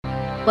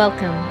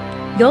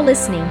Welcome. You're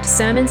listening to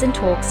sermons and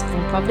talks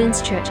from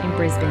Providence Church in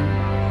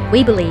Brisbane.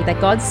 We believe that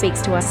God speaks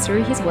to us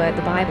through His Word,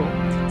 the Bible.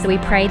 So we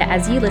pray that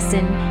as you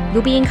listen,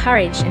 you'll be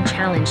encouraged and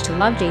challenged to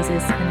love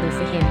Jesus and live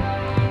for Him.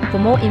 For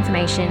more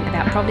information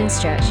about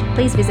Providence Church,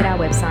 please visit our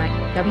website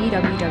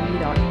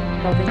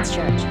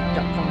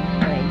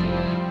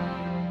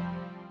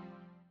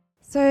www.providencechurch.com.au.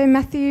 So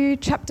Matthew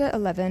chapter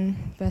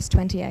 11, verse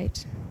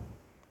 28.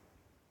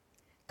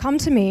 Come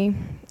to me,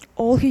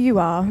 all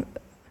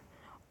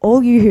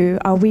you who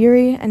are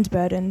weary and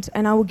burdened,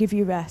 and I will give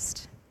you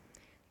rest.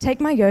 Take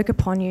my yoke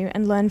upon you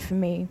and learn from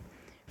me,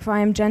 for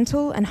I am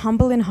gentle and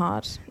humble in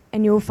heart,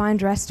 and you will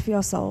find rest for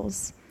your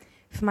souls.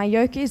 For my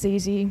yoke is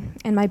easy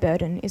and my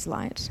burden is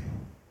light.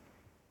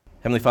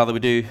 Heavenly Father, we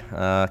do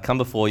come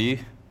before you,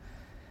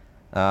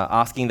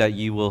 asking that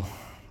you will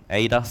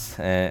aid us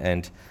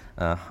and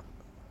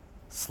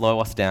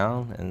slow us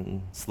down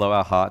and slow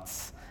our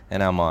hearts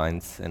and our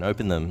minds and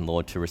open them,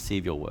 Lord, to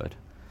receive your word.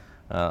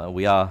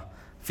 We are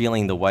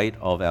feeling the weight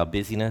of our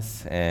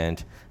busyness,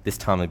 and this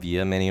time of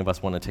year, many of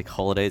us want to take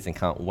holidays and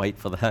can't wait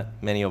for that.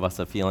 Many of us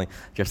are feeling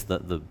just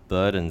the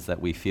burdens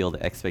that we feel,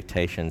 the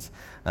expectations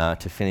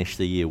to finish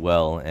the year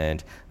well,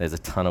 and there's a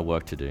ton of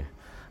work to do.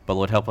 But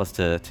Lord, help us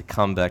to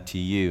come back to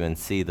you and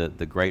see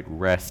the great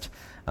rest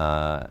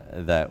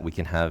that we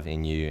can have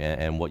in you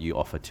and what you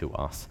offer to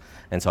us.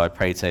 And so I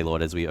pray today,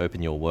 Lord, as we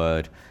open your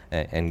word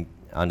and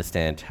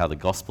understand how the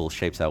gospel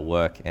shapes our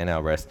work and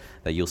our rest,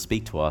 that you'll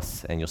speak to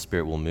us and your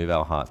spirit will move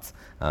our hearts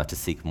to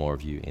seek more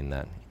of you in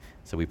that.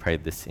 So we pray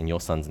this in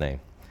your son's name.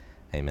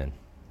 Amen.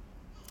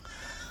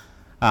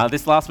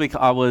 This last week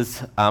I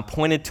was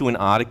pointed to an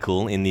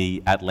article in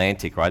the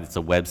Atlantic, right? It's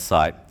a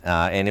website,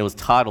 and it was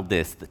titled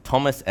this,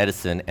 Thomas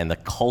Edison and the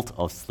Cult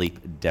of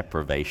Sleep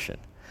Deprivation.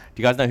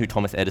 Do you guys know who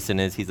Thomas Edison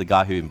is? He's the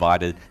guy who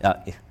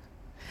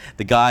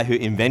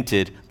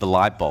invented the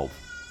light bulb,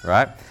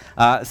 right?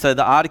 So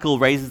the article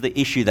raises the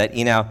issue that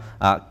in our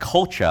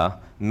culture,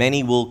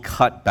 many will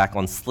cut back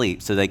on sleep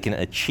so they can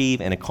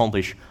achieve and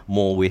accomplish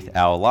more with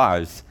our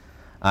lives.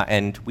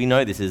 And we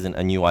know this isn't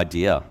a new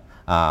idea.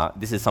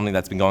 This is something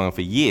that's been going on for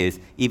years,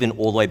 even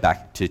all the way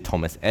back to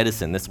Thomas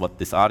Edison. This is what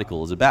this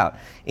article is about.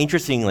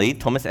 Interestingly,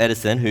 Thomas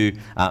Edison, who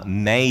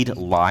made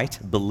light,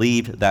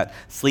 believed that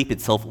sleep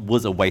itself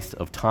was a waste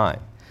of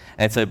time.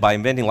 And so by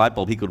inventing light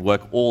bulb, he could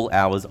work all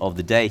hours of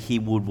the day. He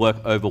would work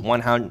over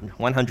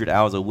 100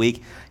 hours a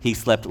week. He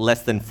slept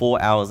less than 4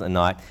 hours a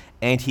night,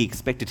 and he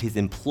expected his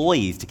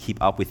employees to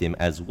keep up with him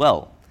as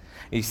well.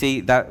 You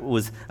see, there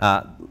was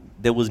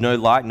no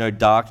light, no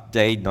dark,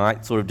 day,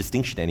 night sort of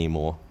distinction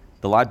anymore.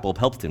 The light bulb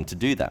helped him to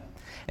do that.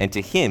 And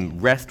to him,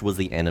 rest was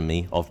the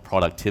enemy of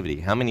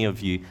productivity. How many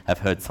of you have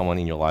heard someone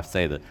in your life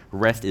say that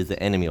rest is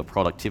the enemy of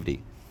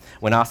productivity?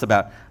 When asked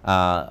about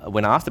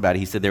it,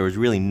 he said there was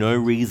really no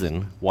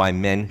reason why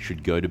men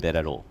should go to bed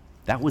at all.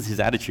 That was his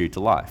attitude to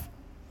life.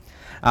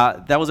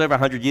 That was over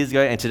 100 years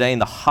ago, and today in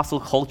the hustle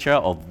culture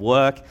of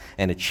work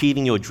and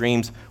achieving your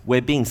dreams,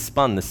 we're being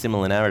spun the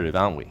similar narrative,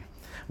 aren't we?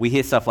 We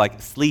hear stuff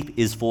like, sleep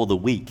is for the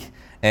weak,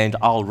 and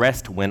I'll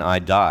rest when I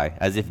die,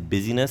 as if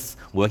busyness,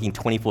 working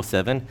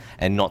 24/7,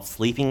 and not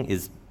sleeping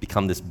is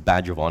become this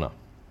badge of honor.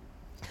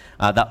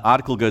 That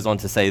article goes on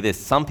to say this: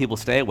 some people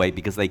stay awake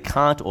because they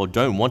can't or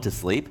don't want to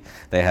sleep.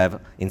 They have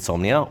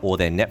insomnia or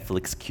their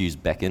Netflix queues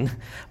beckon.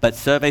 But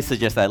surveys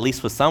suggest that at least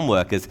for some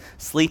workers,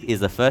 sleep is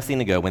the first thing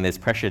to go when there's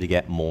pressure to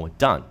get more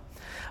done.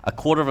 A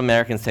quarter of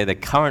Americans say their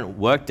current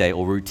workday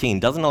or routine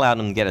doesn't allow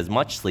them to get as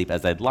much sleep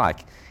as they'd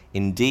like.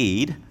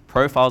 Indeed,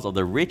 profiles of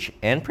the rich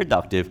and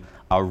productive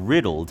are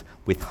riddled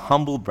with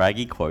humble,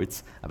 braggy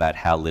quotes about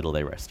how little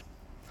they rest.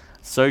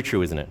 So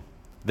true, isn't it?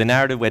 The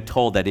narrative, we're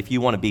told that if you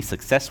want to be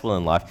successful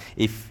in life,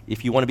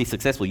 if you want to be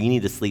successful, you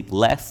need to sleep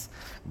less,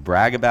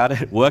 brag about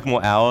it, work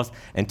more hours,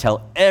 and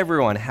tell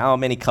everyone how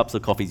many cups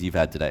of coffees you've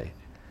had today.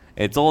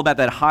 It's all about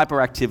that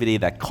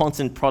hyperactivity, that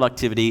constant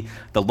productivity.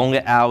 The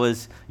longer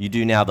hours you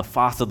do now, the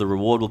faster the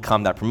reward will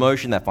come, that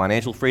promotion, that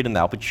financial freedom,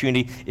 that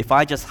opportunity. If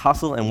I just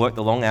hustle and work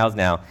the long hours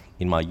now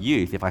in my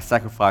youth, if I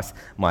sacrifice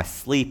my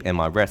sleep and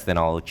my rest, then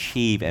I'll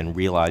achieve and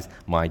realize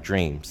my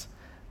dreams.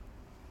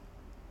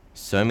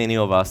 So many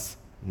of us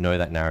know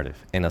that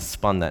narrative and have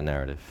spun that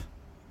narrative.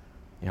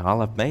 I'll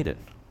have made it.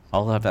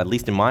 I'll have, at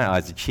least in my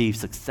eyes, achieved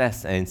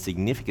success and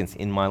significance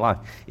in my life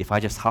if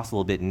I just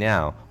hustle a bit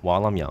now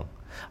while I'm young.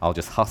 I'll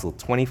just hustle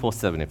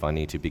 24/7 if I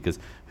need to, because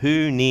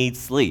who needs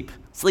sleep?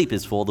 Sleep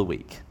is for the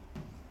weak.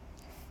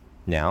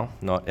 Now,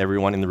 not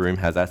everyone in the room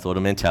has that sort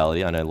of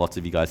mentality. I know lots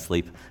of you guys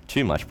sleep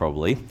too much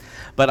probably,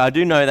 but I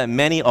do know that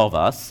many of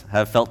us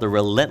have felt the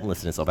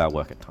relentlessness of our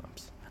work at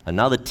times.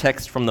 Another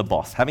text from the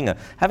boss. Having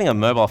a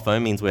mobile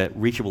phone means we're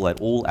reachable at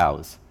all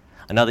hours.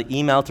 Another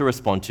email to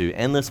respond to,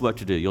 endless work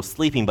to do. You're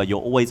sleeping, but you're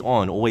always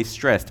on, always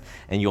stressed,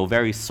 and your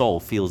very soul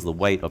feels the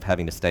weight of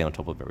having to stay on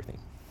top of everything.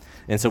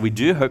 And so we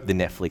do hope the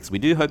Netflix, we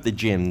do hope the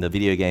gym, the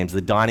video games, the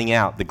dining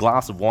out, the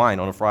glass of wine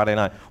on a Friday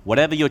night,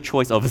 whatever your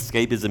choice of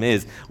escapism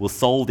is, will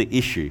solve the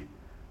issue.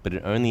 But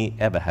it only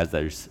ever has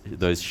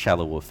those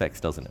shallow effects,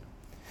 doesn't it?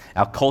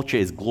 Our culture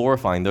is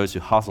glorifying those who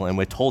hustle, and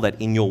we're told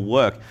that in your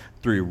work,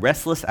 through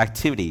restless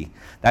activity,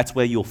 that's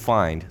where you'll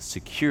find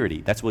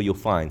security. That's where you'll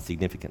find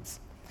significance.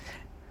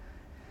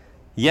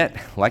 Yet,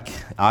 like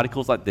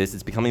articles like this,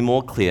 it's becoming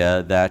more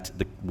clear that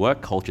the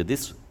work culture,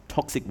 this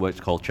toxic work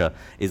culture,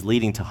 is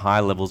leading to high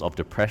levels of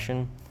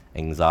depression,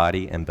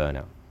 anxiety, and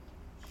burnout.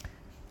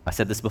 I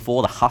said this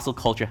before, the hustle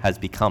culture has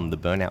become the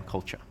burnout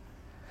culture.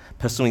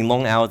 Pursuing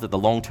long hours at the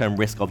long-term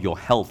risk of your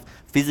health,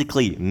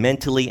 physically,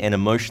 mentally, and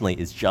emotionally,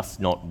 is just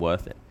not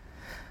worth it.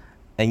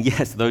 And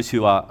yes, those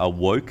who are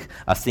woke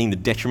are seeing the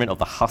detriment of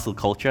the hustle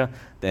culture,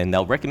 then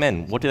they'll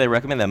recommend. What do they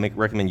recommend? They'll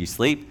recommend you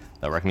sleep,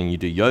 they'll recommend you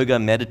do yoga,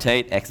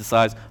 meditate,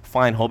 exercise,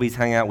 find hobbies,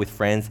 hang out with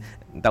friends.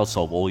 They'll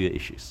solve all your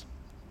issues.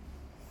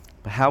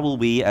 But how will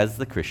we, as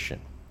the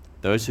Christian,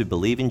 those who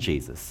believe in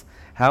Jesus,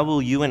 how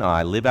will you and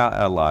I live out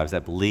our lives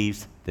that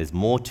believes there's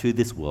more to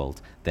this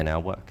world than our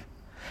work?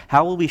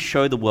 How will we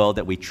show the world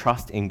that we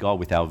trust in God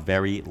with our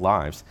very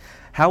lives?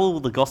 How will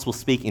the gospel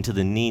speak into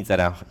the needs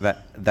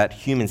that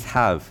humans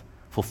have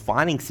for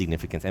finding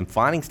significance and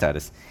finding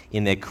status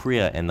in their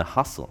career and the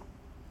hustle?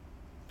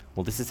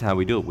 Well, this is how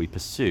we do it. We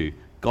pursue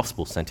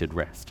gospel-centered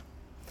rest.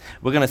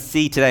 We're going to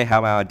see today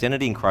how our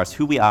identity in Christ,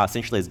 who we are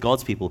essentially as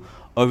God's people,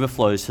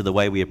 overflows to the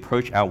way we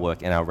approach our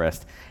work and our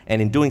rest.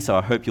 And in doing so,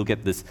 I hope you'll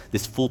get this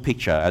full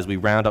picture as we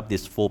round up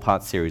this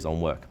 4-part series on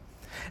work.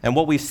 And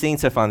what we've seen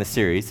so far in this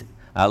series,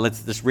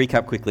 let's just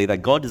recap quickly that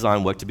God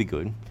designed work to be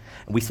good.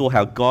 We saw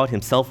how God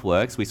himself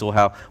works. We saw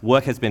how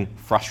work has been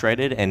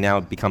frustrated and now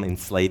become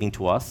enslaving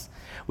to us.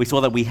 We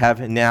saw that we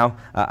have now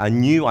a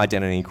new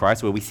identity in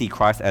Christ where we see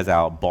Christ as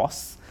our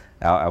boss,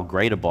 our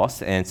greater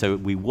boss. And so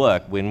we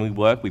work. When we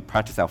work, we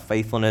practice our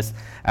faithfulness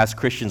as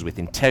Christians with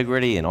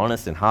integrity and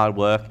honest and hard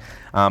work.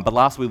 But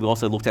last week, we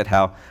also looked at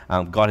how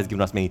God has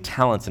given us many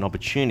talents and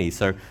opportunities.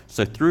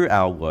 So through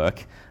our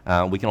work,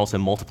 we can also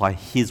multiply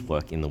his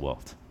work in the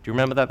world. Do you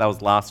remember that? That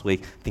was last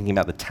week, thinking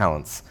about the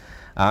talents.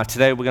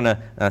 Today, we're going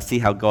to see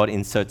how God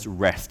inserts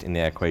rest in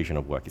the equation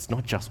of work. It's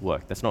not just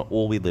work. That's not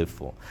all we live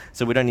for.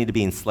 So we don't need to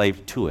be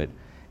enslaved to it,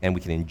 and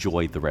we can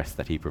enjoy the rest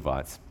that he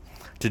provides.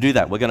 To do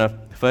that, we're going to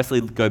firstly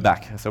go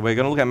back. So we're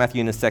going to look at Matthew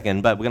in a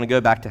second, but we're going to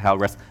go back to how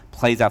rest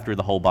plays out through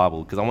the whole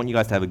Bible, because I want you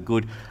guys to have a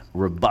good,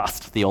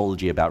 robust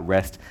theology about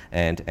rest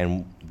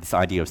and this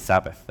idea of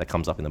Sabbath that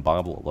comes up in the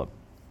Bible a lot.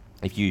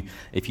 If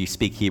you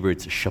speak Hebrew,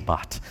 it's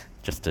Shabbat,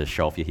 just to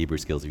show off your Hebrew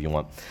skills if you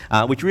want,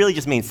 which really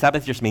just means,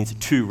 Sabbath just means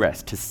to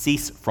rest, to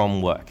cease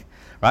from work.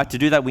 Right? To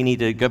do that, we need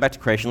to go back to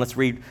creation. Let's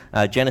read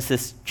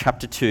Genesis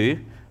chapter 2,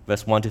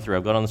 verse 1 to 3.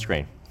 I've got it on the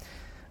screen.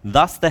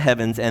 Thus the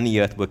heavens and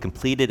the earth were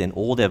completed in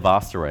all their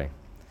vast array.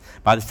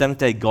 By the seventh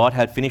day, God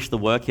had finished the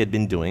work he had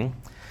been doing,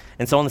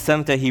 and so on the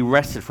seventh day, he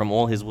rested from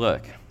all his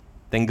work.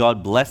 Then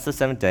God blessed the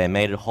seventh day and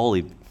made it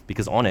holy,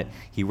 because on it,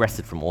 he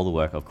rested from all the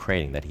work of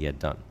creating that he had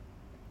done.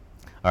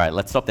 All right,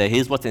 let's stop there.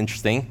 Here's what's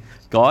interesting.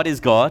 God is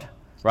God,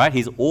 right?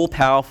 He's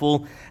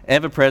all-powerful,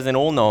 ever-present,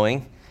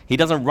 all-knowing. He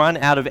doesn't run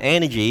out of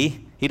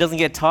energy. He doesn't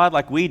get tired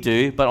like we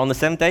do, but on the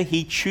seventh day,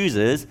 he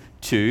chooses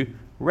to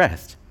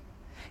rest.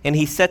 And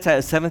he sets out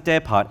a seventh day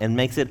apart and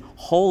makes it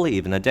holy,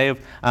 even a day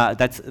of,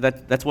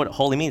 that's what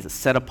holy means, it's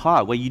set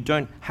apart, where you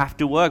don't have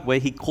to work, where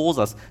he calls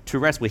us to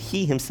rest, where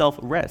he himself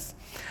rests.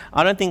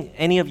 I don't think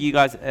any of you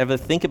guys ever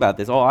think about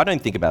this, I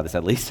don't think about this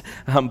at least,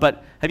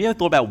 but have you ever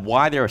thought about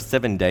why there are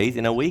 7 days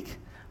in a week?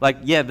 Like,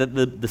 yeah,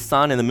 the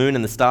sun and the moon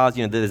and the stars,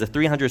 there's a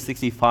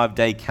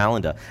 365-day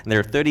calendar, and there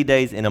are 30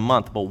 days in a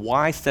month, but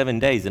why 7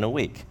 days in a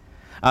week?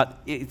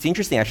 It's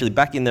interesting, actually,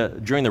 back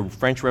during the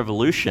French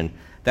Revolution,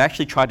 they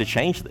actually tried to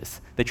change this.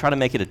 They tried to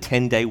make it a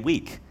 10-day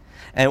week.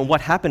 And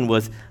what happened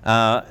was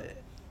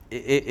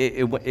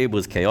it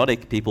was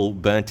chaotic. People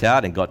burnt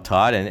out and got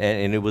tired,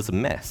 and it was a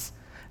mess.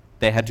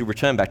 They had to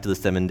return back to the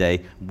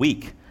 7-day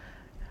week.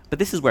 But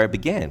this is where it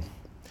began.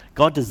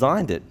 God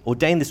designed it,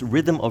 ordained this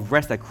rhythm of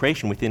rest at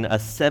creation within a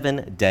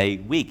 7-day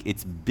week.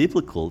 It's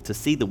biblical to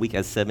see the week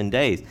as 7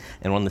 days,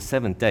 and on the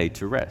 7th day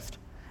to rest.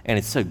 And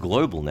it's so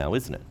global now,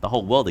 isn't it? The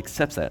whole world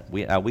accepts that.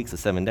 Our weeks are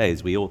 7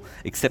 days. We all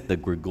accept the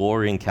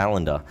Gregorian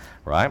calendar,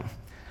 right?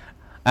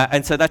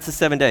 And so that's the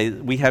 7 days.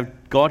 We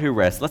have God who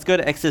rests. Let's go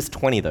to Exodus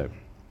 20, though,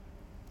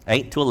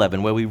 8 to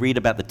 11, where we read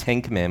about the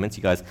 10 Commandments.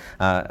 You guys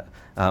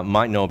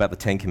might know about the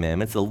 10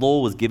 Commandments. The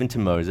law was given to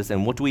Moses,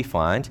 and what do we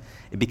find?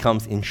 It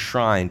becomes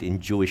enshrined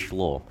in Jewish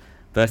law.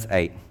 Verse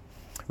 8,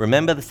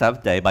 remember the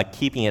Sabbath day by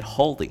keeping it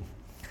holy.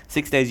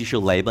 6 days you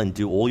shall labor and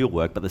do all your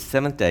work, but the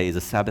 7th day is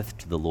a Sabbath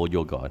to the Lord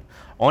your God.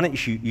 On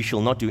it you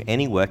shall not do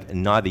any work,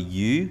 neither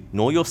you,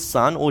 nor your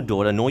son or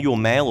daughter, nor your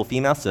male or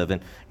female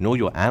servant, nor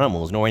your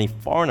animals, nor any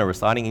foreigner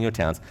residing in your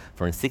towns.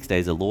 For in 6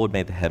 days the Lord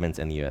made the heavens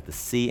and the earth, the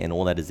sea and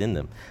all that is in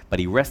them. But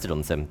he rested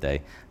on the 7th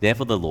day.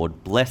 Therefore the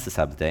Lord blessed the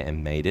Sabbath day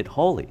and made it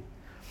holy. All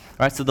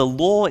right, so the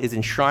law is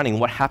enshrining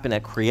what happened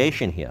at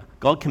creation here.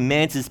 God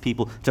commands his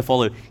people to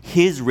follow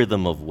his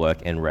rhythm of work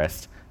and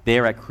rest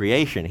there at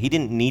creation. He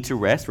didn't need to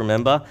rest,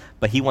 remember,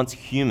 but he wants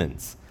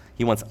humans.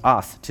 He wants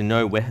us to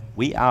know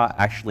we are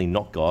actually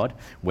not God.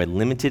 We're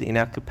limited in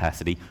our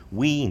capacity.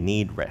 We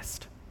need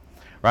rest,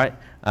 right?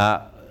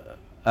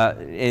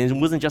 and it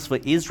wasn't just for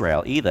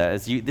Israel either.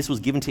 This was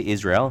given to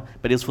Israel,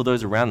 but it was for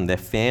those around them, their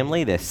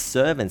family, their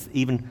servants,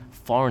 even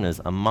foreigners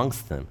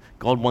amongst them.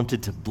 God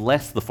wanted to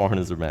bless the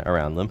foreigners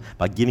around them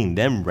by giving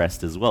them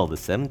rest as well. The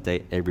seventh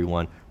day,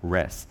 everyone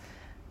rests.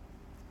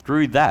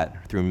 Through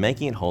that, through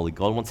making it holy,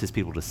 God wants his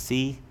people to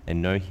see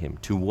and know him,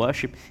 to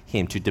worship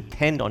him, to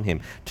depend on him,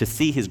 to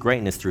see his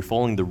greatness through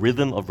following the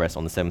rhythm of rest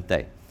on the seventh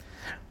day.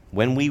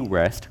 When we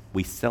rest,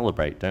 we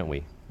celebrate, don't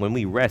we? When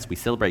we rest, we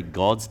celebrate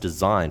God's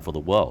design for the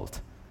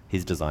world,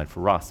 his design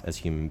for us as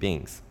human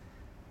beings.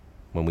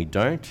 When we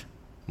don't,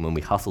 when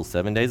we hustle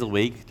 7 days a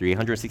week,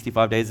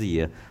 365 days a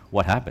year,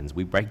 what happens?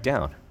 We break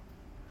down.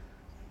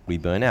 We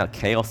burn out.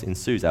 Chaos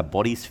ensues. Our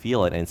bodies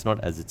feel it, and it's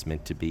not as it's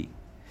meant to be.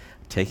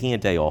 Taking a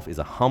day off is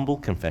a humble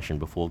confession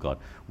before God.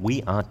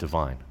 We aren't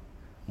divine.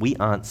 We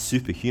aren't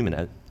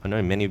superhuman. I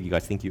know many of you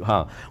guys think you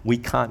are. We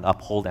can't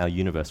uphold our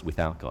universe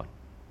without God.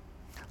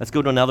 Let's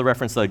go to another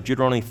reference, though,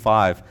 Deuteronomy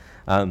 5,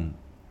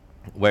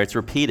 where it's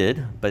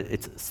repeated, but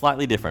it's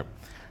slightly different.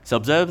 So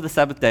observe the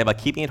Sabbath day by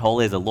keeping it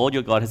holy as the Lord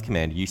your God has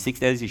commanded you. 6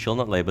 days you shall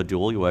not labor, do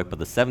all your work, but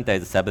the seventh day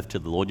is the Sabbath to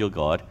the Lord your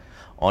God.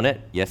 On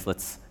it, yes,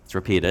 it's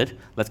repeated.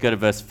 Let's go to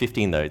verse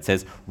 15 though. It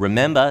says,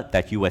 remember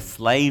that you were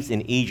slaves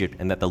in Egypt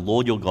and that the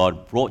Lord your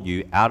God brought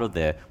you out of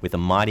there with a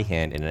mighty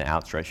hand and an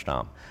outstretched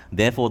arm.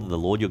 Therefore the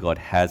Lord your God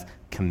has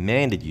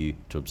commanded you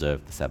to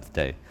observe the Sabbath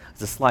day.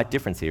 There's a slight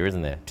difference here,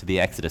 isn't there, to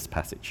the Exodus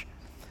passage.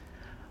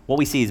 What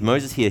we see is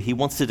Moses here, he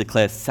wants to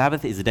declare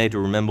Sabbath is a day to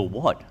remember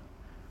what?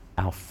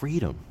 Our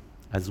freedom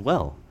as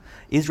well.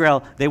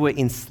 Israel, they were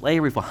in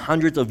slavery for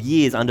hundreds of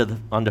years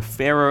under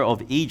Pharaoh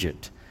of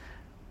Egypt.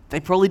 They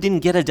probably didn't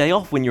get a day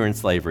off when you're in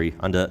slavery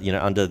under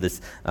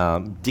this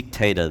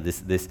dictator,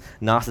 this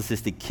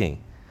narcissistic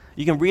king.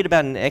 You can read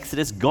about in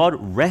Exodus, God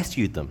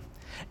rescued them.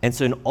 And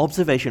so an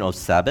observation of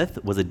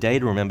Sabbath was a day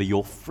to remember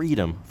your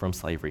freedom from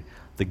slavery.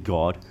 The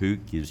God who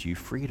gives you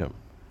freedom.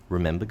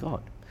 Remember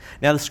God.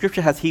 Now the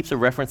scripture has heaps of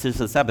references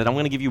to the Sabbath. I'm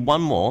going to give you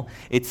one more.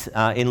 It's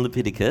in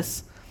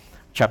Leviticus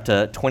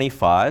chapter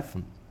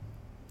 25.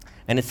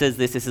 And it says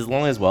this is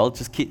long as well,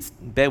 just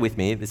bear with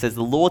me. It says,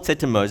 the Lord said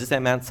to Moses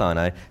at Mount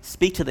Sinai,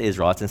 speak to the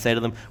Israelites and say to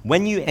them,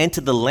 when you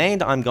enter the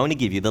land I'm going to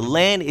give you, the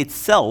land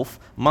itself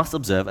must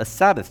observe a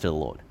Sabbath to the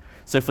Lord.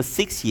 So for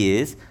 6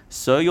 years,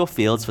 sow your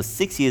fields, for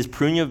 6 years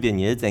prune your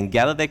vineyards and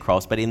gather their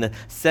crops, but in the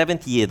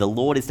seventh year, the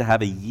Lord is to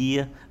have a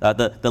year,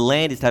 the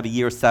land is to have a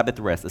year of Sabbath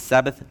rest, a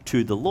Sabbath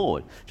to the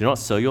Lord. Do not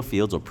sow your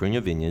fields or prune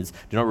your vineyards.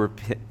 Do not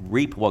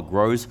reap what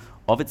grows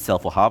of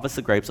itself or harvest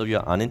the grapes of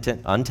your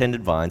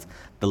untended vines.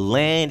 The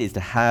land is to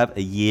have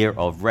a year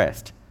of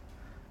rest.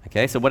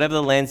 Okay, so whatever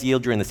the lands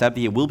yield during the Sabbath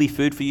year will be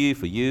food for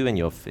you and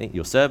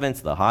your servants,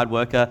 the hard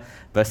worker.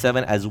 Verse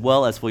 7, as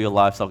well as for your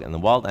livestock and the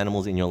wild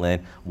animals in your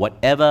land,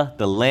 whatever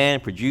the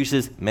land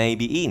produces may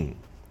be eaten.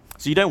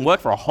 So you don't work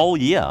for a whole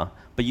year,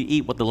 but you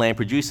eat what the land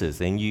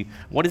produces. And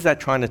what is that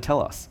trying to tell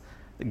us?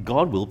 That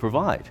God will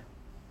provide.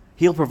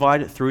 He'll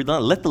provide it through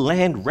let the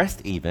land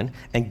rest even,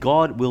 and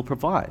God will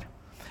provide.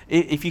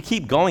 If you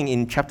keep going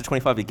in chapter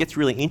 25, it gets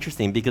really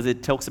interesting because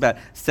it talks about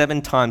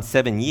 7 times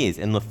 7 years.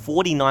 In the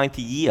 49th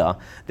year,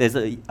 there's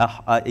a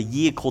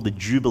year called the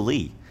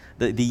Jubilee,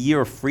 the year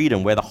of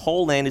freedom, where the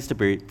whole land is to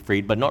be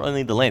freed, but not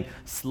only the land,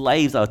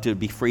 slaves are to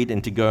be freed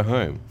and to go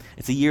home.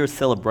 It's a year of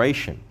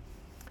celebration.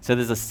 So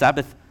there's a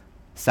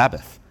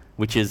Sabbath,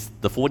 which is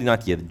the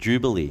 49th year, the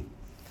Jubilee.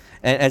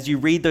 And as you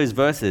read those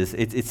verses,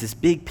 it's this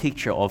big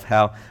picture of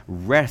how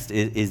rest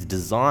is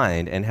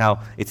designed and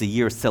how it's a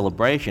year of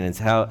celebration. It's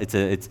how it's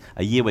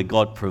a year where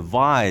God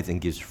provides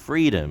and gives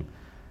freedom.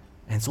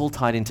 And it's all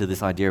tied into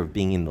this idea of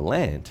being in the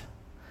land.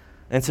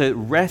 And so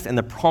rest and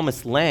the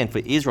promised land for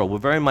Israel were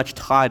very much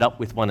tied up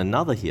with one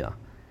another here.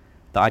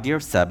 The idea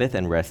of Sabbath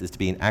and rest is to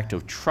be an act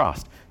of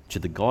trust to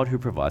the God who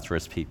provides for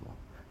his people,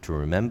 to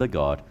remember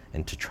God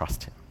and to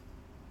trust him.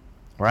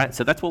 Right?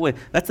 So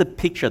that's a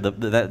picture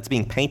that's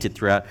being painted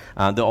throughout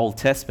the Old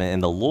Testament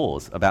and the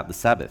laws about the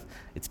Sabbath.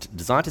 It's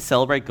designed to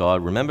celebrate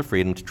God, remember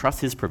freedom, to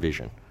trust his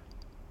provision.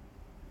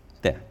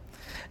 There.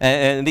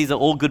 And these are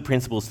all good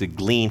principles to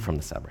glean from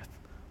the Sabbath.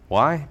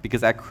 Why?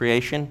 Because at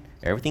creation,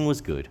 everything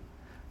was good.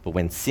 But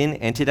when sin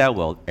entered our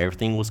world,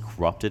 everything was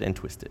corrupted and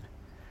twisted.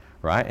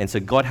 Right? And so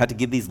God had to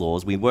give these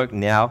laws. We work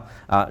now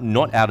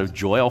not out of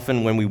joy.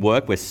 Often when we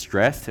work, we're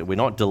stressed. We're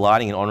not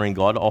delighting and honoring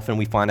God. Often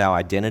we find our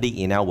identity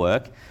in our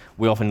work.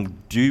 We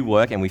often do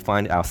work and we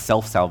find our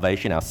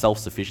self-salvation, our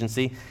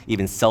self-sufficiency,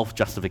 even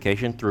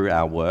self-justification through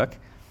our work.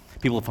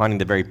 People are finding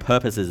their very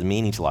purposes and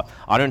meaning to life.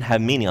 I don't have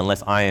meaning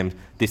unless I am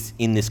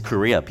in this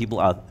career. People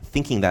are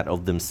thinking that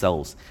of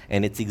themselves,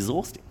 and it's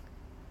exhausting.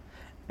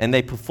 And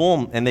they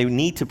perform, and they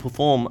need to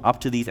perform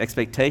up to these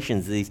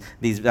expectations,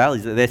 these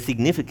values. Their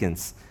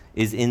significance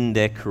is in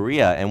their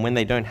career, and when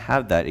they don't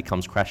have that, it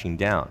comes crashing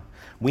down.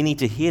 We need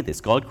to hear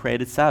this. God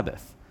created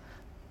Sabbath.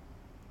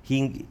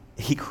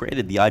 He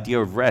created the idea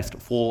of rest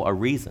for a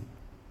reason.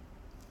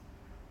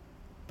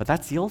 But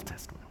that's the Old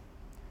Testament.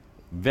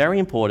 Very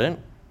important,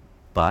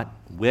 but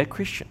we're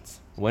Christians.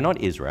 We're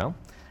not Israel.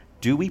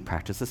 Do we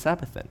practice the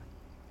Sabbath then?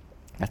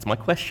 That's my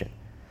question.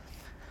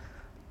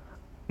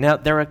 Now,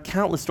 there are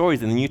countless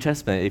stories in the New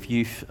Testament, if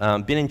you've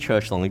been in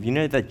church long, if you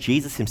know that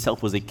Jesus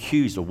himself was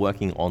accused of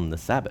working on the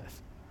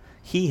Sabbath.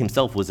 He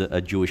himself was a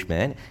Jewish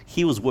man.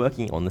 He was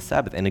working on the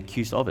Sabbath and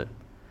accused of it.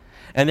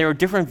 And there are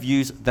different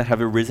views that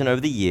have arisen over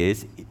the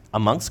years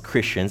amongst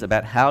Christians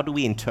about how do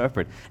we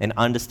interpret and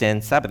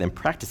understand Sabbath and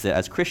practice it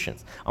as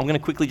Christians. I'm going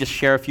to quickly just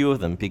share a few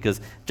of them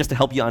because just to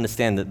help you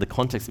understand the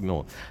context a bit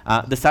more.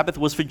 The Sabbath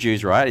was for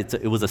Jews, right?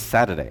 It was a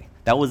Saturday.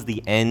 That was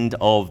the end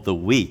of the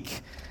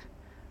week,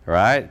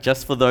 right?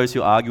 Just for those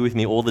who argue with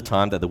me all the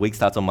time that the week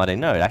starts on Monday.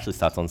 No, it actually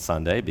starts on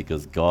Sunday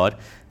because God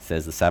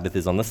says the Sabbath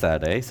is on the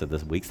Saturday, so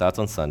the week starts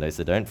on Sunday,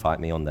 so don't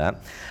fight me on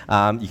that.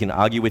 You can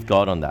argue with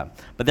God on that.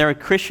 But there are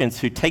Christians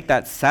who take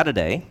that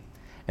Saturday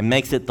and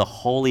makes it the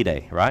holy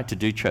day, right, to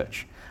do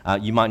church.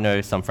 You might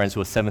know some friends who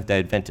are Seventh-day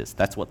Adventists.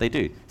 That's what they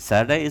do.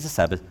 Saturday is a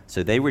Sabbath,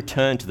 so they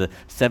return to the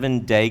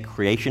 7-day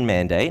creation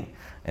mandate,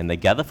 and they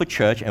gather for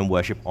church and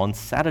worship on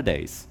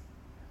Saturdays,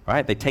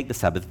 right? They take the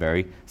Sabbath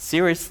very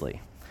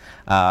seriously.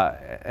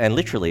 And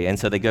literally, and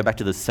so they go back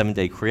to the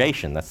 7-day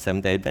creation. That's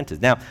Seventh-day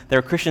Adventists. Now, there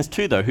are Christians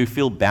too, though, who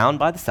feel bound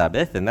by the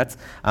Sabbath, and that's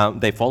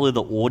they follow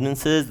the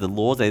ordinances, the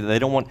laws. They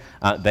don't want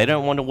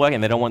to work,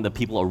 and they don't want the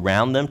people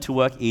around them to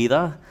work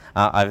either.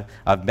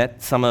 I've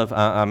met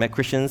met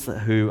Christians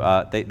who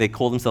they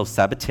call themselves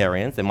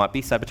Sabbatarians. There might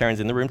be Sabbatarians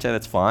in the room today.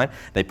 That's fine.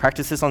 They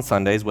practice this on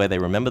Sundays, where they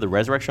remember the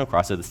resurrection of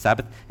Christ. So the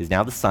Sabbath is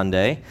now the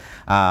Sunday,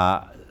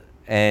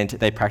 and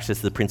they practice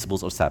the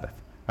principles of Sabbath.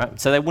 Right?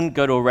 So they wouldn't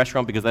go to a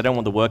restaurant because they don't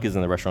want the workers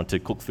in the restaurant to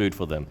cook food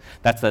for them.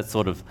 That's that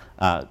sort of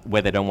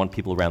where they don't want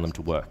people around them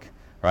to work.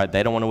 Right?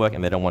 They don't want to work,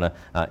 and they don't want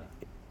to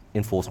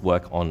enforce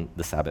work on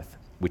the Sabbath,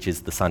 which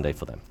is the Sunday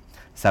for them.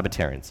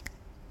 Sabbatarians.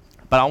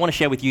 But I want to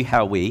share with you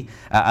how we,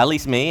 at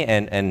least me,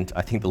 and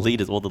I think all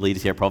the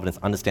leaders here at Providence,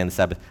 understand the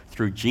Sabbath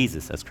through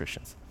Jesus as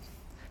Christians.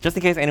 Just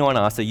in case anyone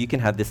asks, so you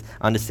can have this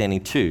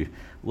understanding too,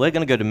 we're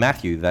going to go to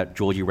Matthew that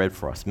Georgie read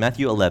for us.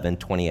 Matthew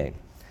 11:28.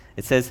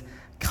 It says,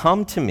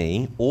 "Come to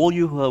me, all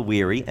you who are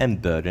weary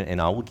and burdened,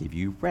 and I will give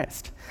you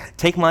rest.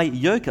 Take my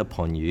yoke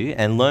upon you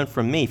and learn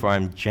from me, for I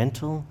am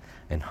gentle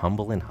and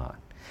humble in heart,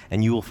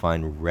 and you will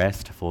find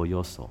rest for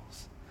your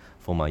souls.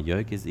 For my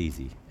yoke is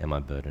easy and my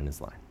burden is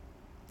light."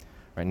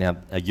 Right now,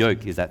 a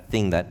yoke is that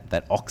thing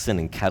that oxen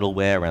and cattle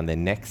wear around their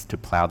necks to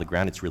plow the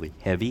ground. It's really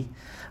heavy.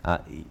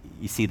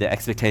 You see the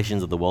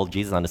expectations of the world.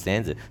 Jesus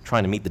understands it.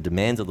 Trying to meet the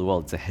demands of the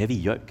world. It's a heavy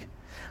yoke.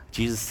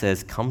 Jesus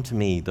says, "Come to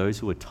me, those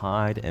who are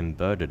tired and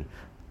burdened.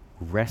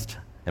 Rest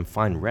and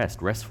find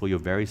rest. Rest for your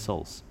very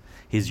souls.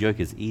 His yoke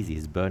is easy.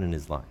 His burden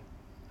is light."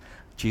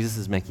 Jesus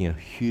is making a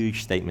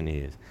huge statement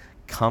here.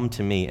 Come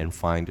to me and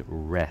find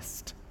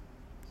rest.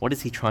 What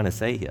is he trying to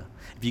say here?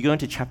 If you go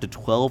into chapter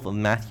 12 of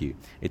Matthew,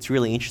 it's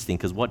really interesting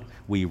because what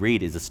we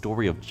read is a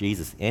story of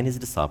Jesus and his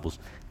disciples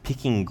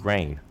picking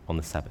grain on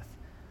the Sabbath.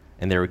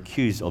 And they're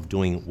accused of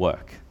doing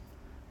work,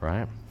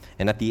 right?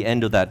 And at the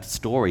end of that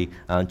story,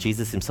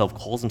 Jesus himself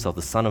calls himself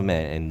the Son of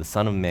Man, and the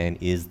Son of Man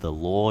is the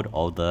Lord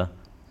of the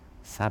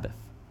Sabbath.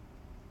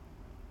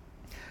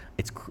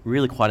 It's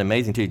really quite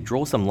amazing to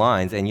draw some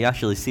lines, and you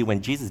actually see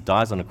when Jesus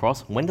dies on the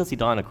cross. When does he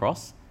die on the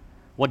cross?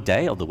 What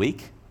day of the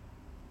week?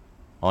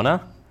 On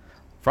a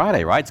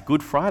Friday, right? It's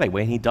Good Friday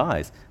when he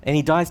dies. And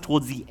he dies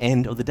towards the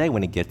end of the day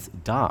when it gets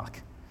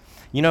dark.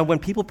 You know, when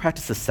people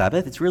practice the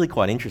Sabbath, it's really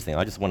quite interesting.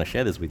 I just want to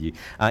share this with you.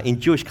 In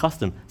Jewish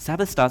custom,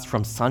 Sabbath starts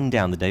from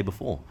sundown the day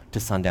before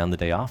to sundown the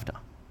day after.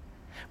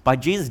 By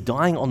Jesus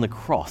dying on the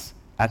cross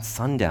at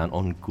sundown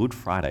on Good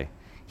Friday,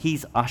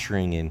 he's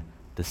ushering in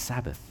the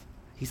Sabbath.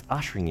 He's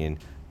ushering in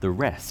the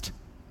rest.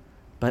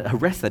 But a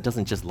rest that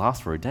doesn't just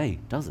last for a day,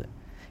 does it?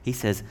 He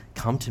says,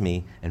 "Come to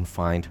me and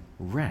find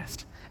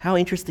rest." How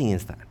interesting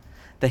is that?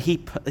 That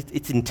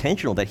it's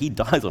intentional that he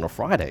dies on a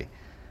Friday.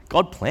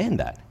 God planned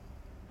that.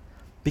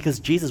 Because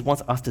Jesus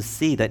wants us to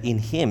see that in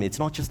him, it's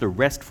not just a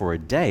rest for a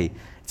day,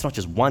 it's not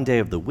just one day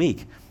of the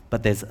week,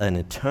 but there's an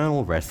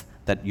eternal rest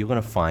that you're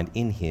going to find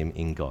in him,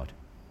 in God.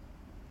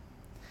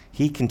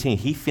 He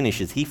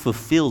finishes, he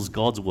fulfills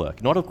God's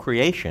work, not of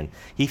creation,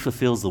 he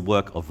fulfills the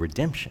work of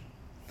redemption.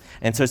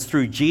 And so it's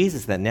through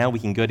Jesus that now we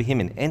can go to him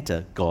and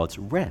enter God's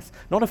rest.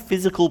 Not a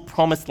physical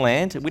promised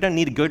land. We don't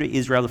need to go to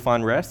Israel to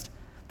find rest,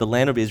 the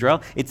land of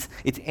Israel. It's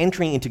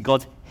entering into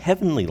God's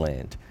heavenly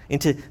land,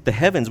 into the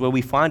heavens where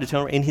we find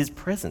eternal in his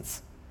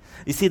presence.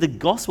 You see, the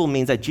gospel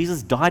means that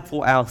Jesus died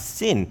for our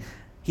sin.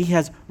 He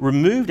has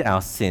removed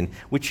our sin,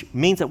 which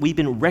means that we've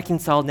been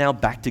reconciled now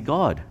back to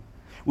God.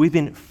 We've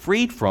been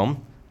freed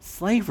from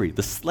slavery,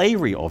 the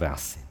slavery of our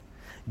sin,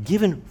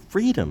 given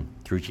freedom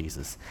through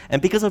Jesus.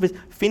 And because of his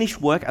finished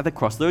work at the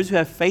cross, those who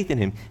have faith in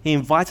him, he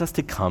invites us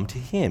to come to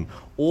him.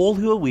 All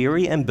who are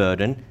weary and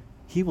burdened,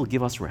 he will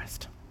give us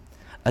rest.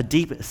 A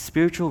deep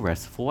spiritual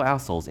rest for our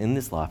souls in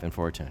this life and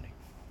for eternity.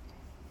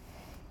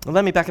 Well,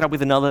 let me back it up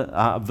with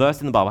another verse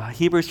in the Bible.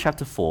 Hebrews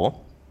chapter 4,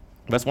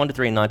 verse 1 to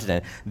 3 and 9 to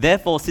 10.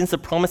 "Therefore, since the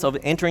promise of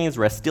entering his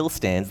rest still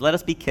stands, let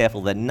us be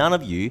careful that none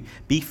of you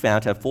be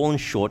found to have fallen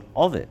short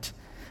of it.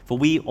 For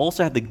we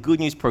also have the good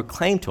news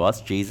proclaimed to us,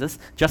 Jesus,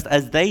 just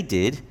as they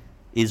did,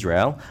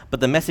 Israel, but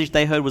the message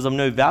they heard was of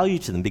no value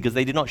to them because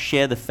they did not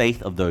share the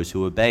faith of those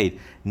who obeyed.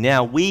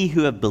 Now we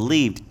who have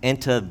believed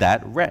enter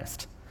that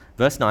rest.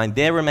 Verse 9,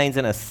 there remains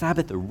then a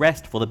Sabbath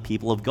rest for the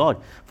people of God.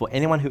 For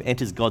anyone who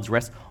enters God's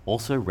rest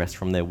also rests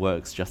from their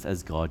works, just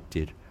as God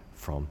did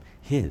from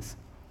his.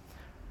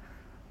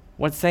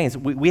 What it's saying is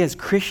we as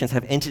Christians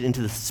have entered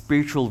into the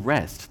spiritual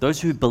rest.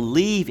 Those who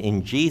believe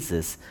in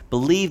Jesus,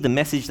 believe the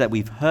message that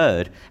we've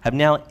heard, have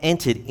now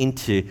entered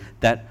into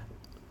that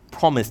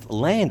promised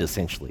land,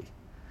 essentially.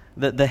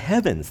 The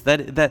heavens,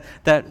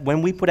 that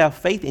when we put our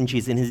faith in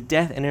Jesus, in his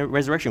death and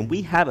resurrection,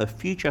 we have a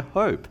future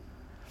hope.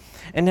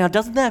 And now,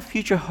 doesn't that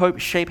future hope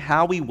shape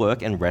how we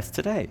work and rest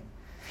today?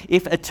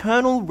 If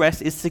eternal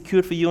rest is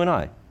secured for you and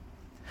I,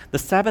 the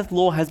Sabbath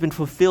law has been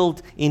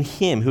fulfilled in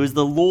him who is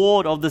the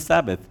Lord of the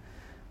Sabbath.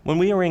 When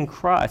we are in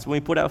Christ, when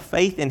we put our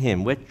faith in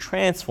him, we're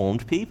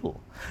transformed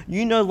people.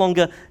 You no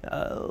longer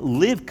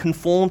live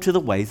conformed to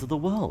the ways of the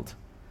world.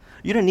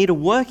 You don't need to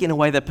work in a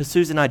way that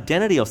pursues an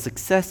identity of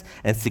success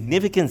and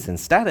significance and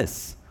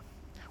status.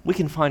 We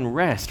can find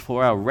rest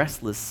for our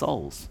restless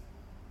souls.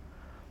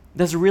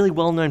 There's a really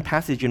well-known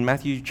passage in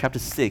Matthew chapter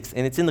 6,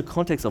 and it's in the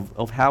context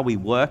of how we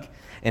work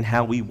and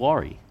how we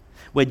worry,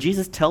 where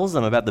Jesus tells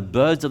them about the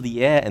birds of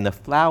the air and the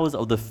flowers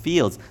of the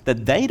fields,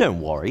 that they don't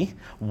worry.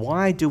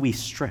 Why do we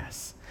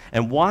stress?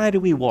 And why do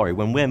we worry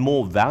when we're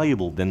more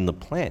valuable than the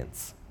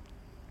plants?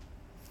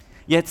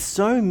 Yet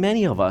so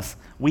many of us,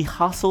 we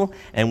hustle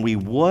and we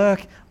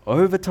work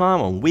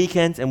overtime on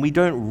weekends and we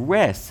don't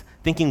rest,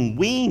 thinking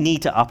we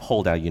need to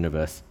uphold our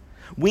universe.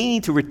 We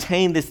need to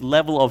retain this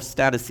level of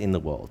status in the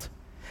world.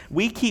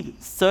 We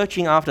keep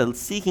seeking after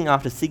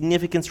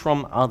significance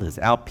from others,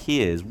 our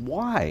peers.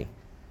 Why?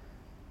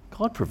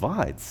 God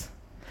provides.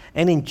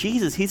 And in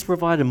Jesus, he's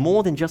provided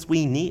more than just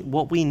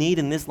what we need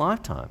in this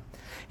lifetime.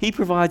 He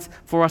provides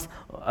for us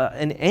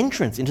an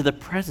entrance into the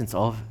presence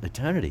of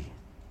eternity,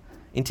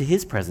 into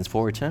his presence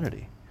for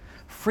eternity.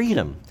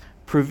 Freedom,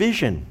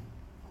 provision,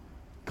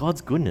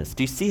 God's goodness.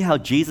 Do you see how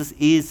Jesus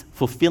is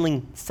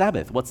fulfilling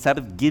Sabbath, what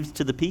Sabbath gives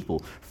to the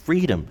people?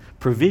 Freedom,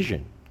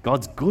 provision,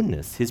 God's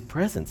goodness, his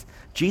presence.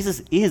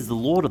 Jesus is the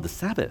Lord of the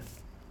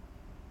Sabbath.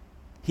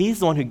 He is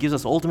the one who gives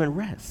us ultimate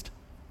rest.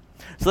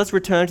 So let's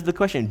return to the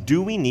question,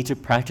 do we need to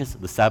practice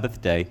the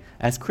Sabbath day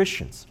as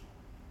Christians?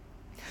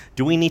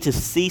 Do we need to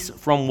cease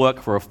from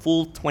work for a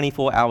full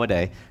 24-hour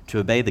day to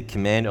obey the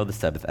command of the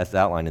Sabbath as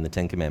outlined in the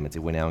Ten Commandments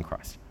if we're now in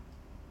Christ?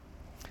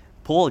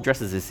 Paul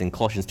addresses this in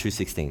Colossians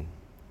 2:16.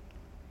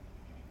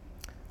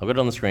 I've got it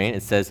on the screen.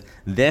 It says,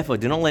 therefore,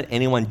 do not let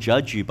anyone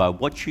judge you by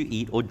what you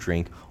eat or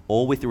drink,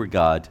 or with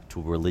regard to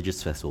a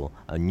religious festival,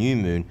 a new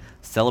moon,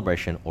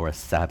 celebration, or a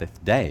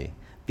Sabbath day.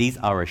 These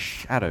are a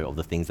shadow of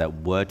the things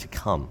that were to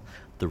come.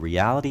 The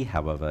reality,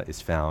 however,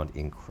 is found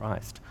in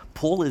Christ.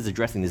 Paul is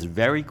addressing this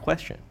very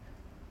question.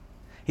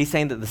 He's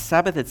saying that the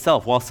Sabbath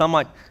itself, while some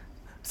might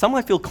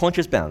feel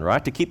conscience bound,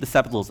 right, to keep the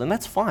Sabbath laws, and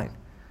that's fine.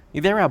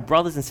 They're our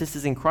brothers and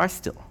sisters in Christ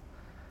still.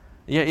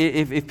 Yeah,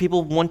 if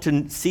people want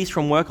to cease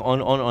from work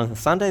on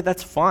Sunday,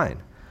 that's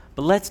fine.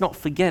 But let's not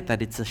forget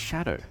that it's a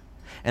shadow.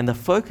 And the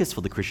focus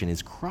for the Christian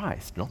is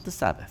Christ, not the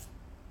Sabbath.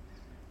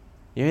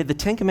 The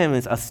Ten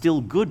Commandments are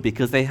still good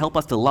because they help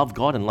us to love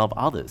God and love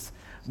others.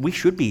 We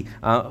should be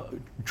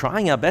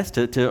trying our best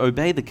to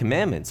obey the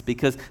commandments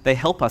because they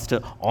help us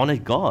to honor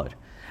God.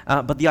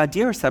 But the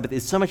idea of Sabbath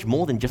is so much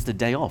more than just a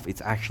day off.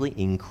 It's actually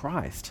in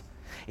Christ.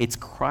 It's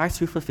Christ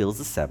who fulfills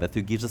the Sabbath,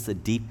 who gives us a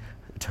deep,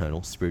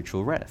 eternal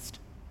spiritual rest.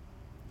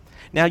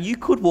 Now, you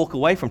could walk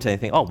away from today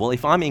and think, oh, well,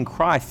 if I'm in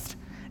Christ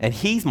and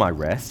he's my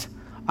rest,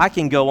 I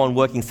can go on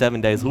working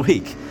 7 days a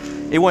week.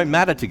 It won't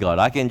matter to God.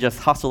 I can just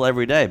hustle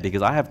every day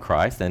because I have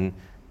Christ and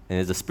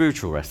there's a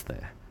spiritual rest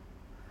there.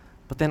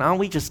 But then aren't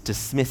we just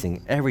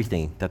dismissing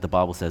everything that the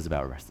Bible says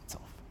about rest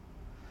itself?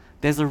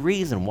 There's a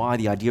reason why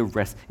the idea of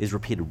rest is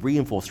repeated,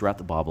 reinforced throughout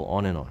the Bible,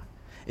 on and on.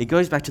 It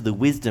goes back to the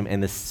wisdom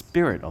and the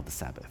spirit of the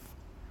Sabbath.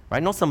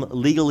 Right? Not some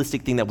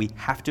legalistic thing that we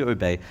have to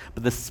obey,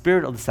 but the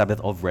spirit of the Sabbath,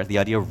 of rest, the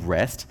idea of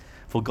rest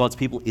for God's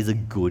people is a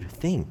good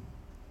thing.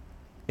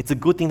 It's a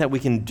good thing that we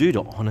can do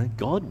to honor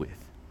God with.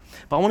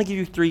 But I want to give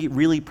you 3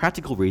 really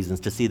practical reasons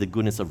to see the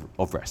goodness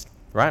of rest,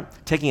 right?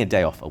 Taking a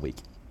day off a week.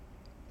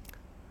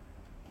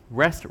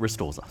 Rest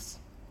restores us.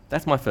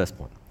 That's my first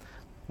point.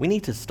 We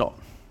need to stop.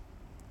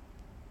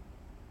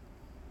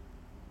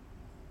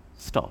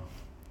 Stop.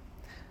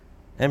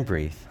 And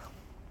breathe.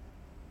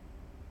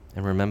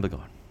 And remember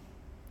God.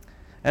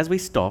 As we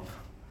stop,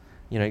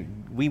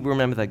 we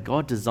remember that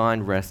God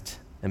designed rest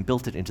and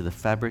built it into the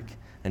fabric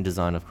and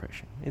design of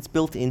creation. It's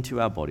built into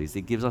our bodies.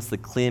 It gives us the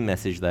clear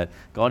message that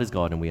God is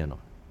God and we are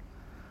not.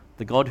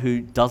 The God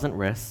who doesn't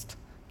rest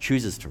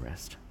chooses to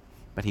rest,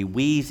 but he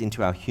weaves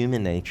into our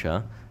human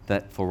nature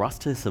that for us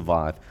to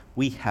survive,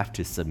 we have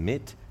to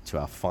submit to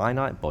our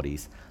finite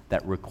bodies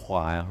that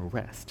require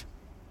rest.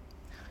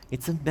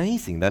 It's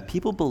amazing that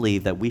people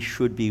believe that we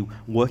should be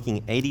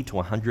working 80 to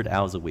 100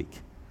 hours a week.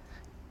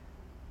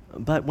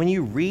 But when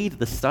you read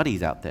the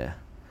studies out there,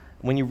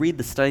 when you read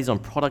the studies on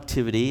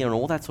productivity and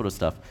all that sort of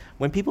stuff,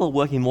 when people are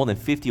working more than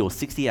 50 or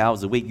 60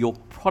 hours a week, your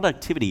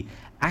productivity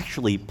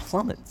actually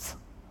plummets.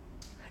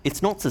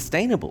 It's not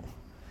sustainable.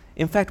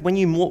 In fact, when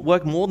you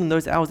work more than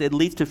those hours, it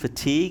leads to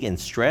fatigue and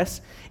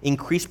stress,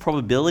 increased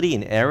probability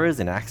in errors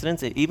and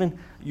accidents, even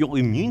your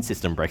immune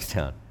system breaks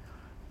down.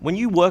 When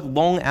you work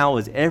long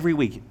hours every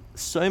week,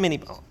 so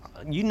many,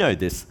 you know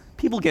this,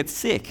 people get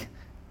sick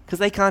because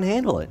they can't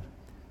handle it.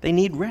 They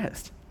need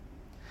rest.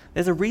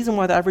 There's a reason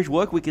why the average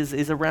work week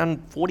is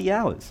around 40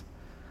 hours.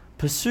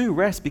 Pursue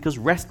rest because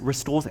rest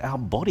restores our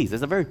bodies.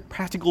 There's a very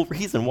practical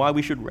reason why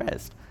we should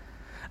rest.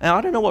 And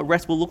I don't know what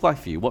rest will look like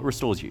for you, what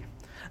restores you.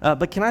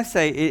 But can I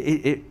say,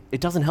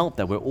 it doesn't help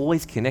that we're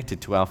always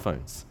connected to our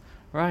phones,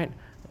 right?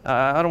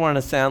 I don't want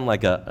to sound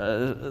like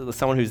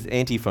someone who's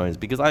anti-phones,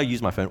 because I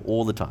use my phone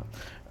all the time.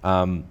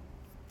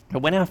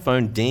 But when our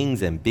phone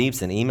dings and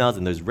beeps and emails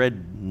and those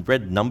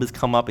red numbers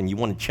come up and you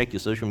want to check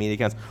your social media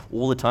accounts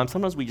all the time,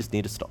 sometimes we just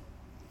need to stop.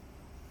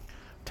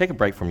 Take a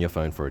break from your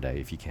phone for a day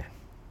if you can.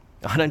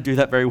 I don't do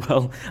that very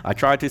well. I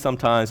try to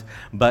sometimes,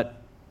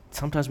 but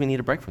sometimes we need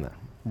a break from that.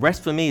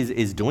 Rest for me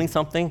is doing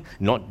something,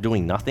 not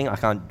doing nothing. I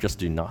can't just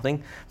do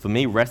nothing. For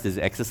me, rest is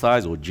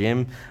exercise or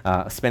gym,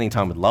 spending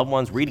time with loved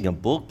ones, reading a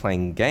book,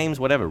 playing games,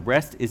 whatever.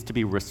 Rest is to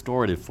be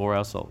restorative for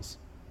our souls.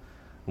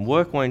 And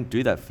work won't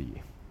do that for you.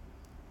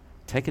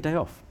 Take a day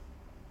off.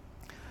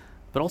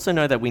 But also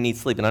know that we need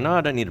sleep. And I know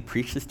I don't need to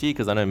preach this to you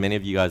because I know many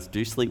of you guys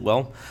do sleep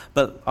well.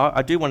 But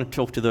I do want to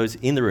talk to those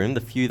in the room,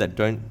 the few that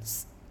don't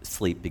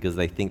sleep because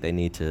they think they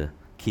need to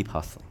keep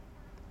hustling.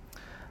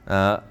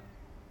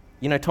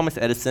 Thomas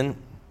Edison,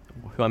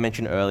 who I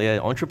mentioned earlier,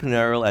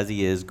 entrepreneurial as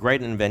he is,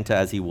 great inventor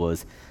as he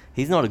was,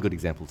 he's not a good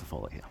example to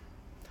follow here,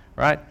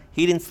 right?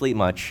 He didn't sleep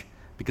much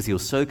because he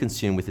was so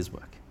consumed with his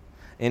work.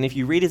 And if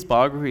you read his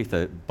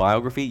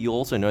biography, you'll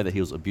also know that he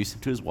was abusive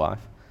to his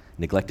wife,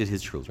 neglected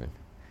his children,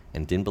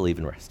 and didn't believe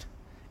in rest.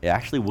 It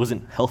actually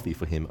wasn't healthy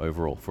for him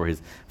overall, for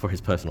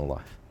his personal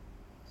life.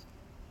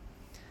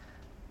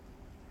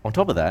 On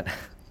top of that,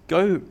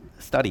 go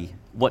study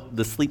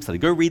the sleep study.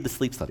 Go read the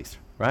sleep studies,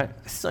 right?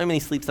 There's so many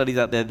sleep studies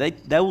out there.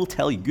 They will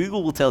tell you.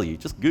 Google will tell you.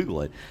 Just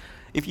Google it.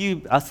 If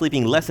you are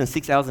sleeping less than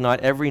 6 hours a night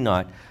every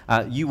night,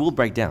 you will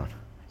break down.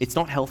 It's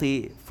not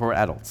healthy for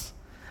adults.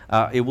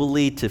 It will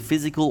lead to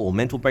physical or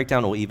mental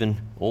breakdown or even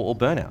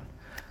burnout.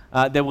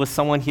 There was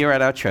someone here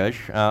at our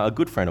church, a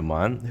good friend of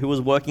mine, who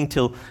was working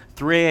till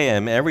 3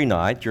 a.m. every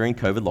night during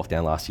COVID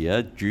lockdown last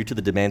year due to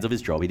the demands of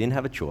his job. He didn't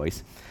have a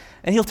choice.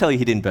 And he'll tell you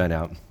he didn't burn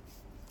out.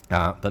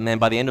 But man,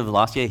 by the end of the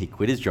last year, he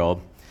quit his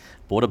job,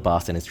 bought a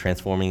bus, and is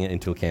transforming it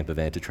into a camper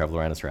van to travel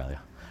around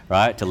Australia,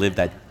 right? To live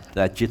that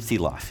gypsy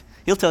life.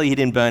 He'll tell you he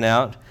didn't burn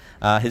out.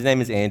 His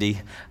name is Andy.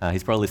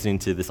 He's probably listening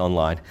to this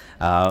online.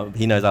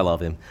 He knows I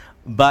love him.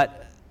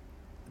 But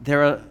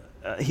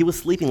he was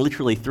sleeping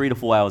literally 3 to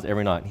 4 hours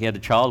every night. He had a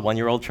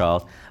 1-year-old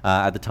child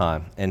at the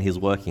time, and he was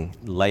working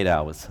late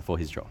hours for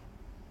his job.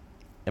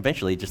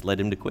 Eventually, it just led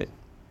him to quit.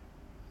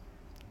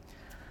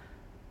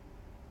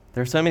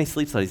 There are so many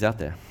sleep studies out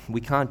there.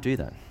 We can't do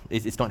that.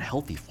 It's not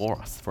healthy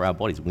for us, for our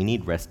bodies. We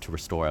need rest to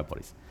restore our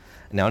bodies.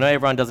 Now, I know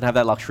everyone doesn't have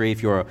that luxury.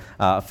 If you're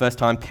a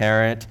first-time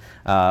parent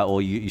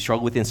or you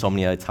struggle with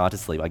insomnia, it's hard to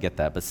sleep. I get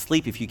that. But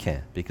sleep if you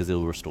can, because it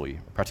will restore you.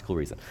 A practical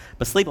reason.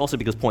 But sleep also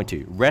because, point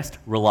 2, rest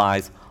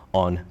relies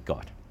on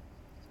God.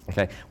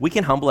 Okay, we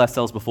can humble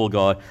ourselves before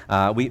God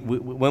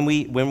when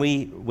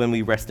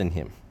we rest in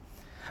Him.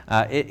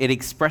 It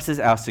expresses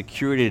our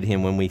security to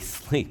Him when we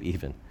sleep,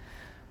 even.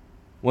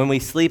 When we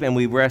sleep and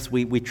we rest,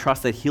 we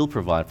trust that He'll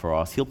provide for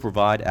us. He'll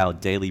provide our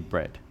daily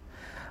bread.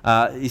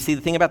 You see,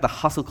 the thing about the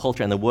hustle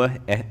culture and the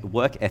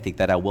work ethic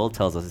that our world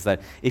tells us is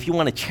that if you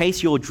want to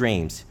chase your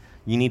dreams,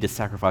 you need to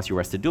sacrifice your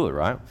rest to do it,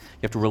 right? You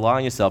have to rely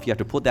on yourself. You have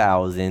to put the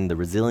hours in, the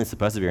resilience, the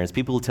perseverance.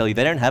 People will tell you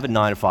they don't have a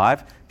 9 to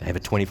 5, they have a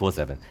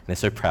 24/7. And they're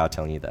so proud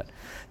telling you that.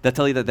 They'll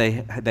tell you that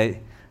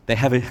they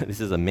have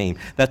this is a meme,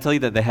 they'll tell you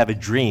that they have a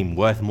dream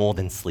worth more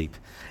than sleep.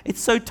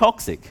 It's so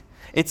toxic.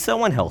 It's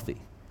so unhealthy.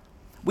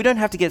 We don't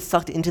have to get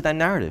sucked into that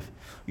narrative.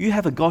 You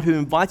have a God who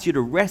invites you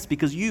to rest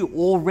because you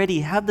already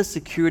have the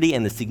security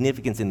and the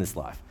significance in this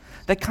life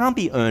that can't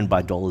be earned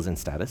by dollars and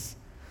status,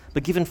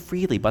 but given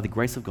freely by the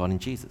grace of God in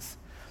Jesus.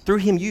 Through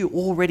Him, you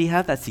already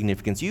have that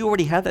significance. You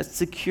already have that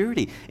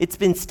security. It's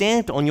been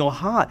stamped on your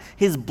heart.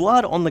 His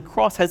blood on the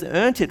cross has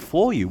earned it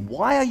for you.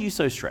 Why are you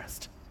so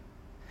stressed?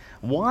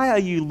 Why are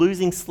you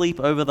losing sleep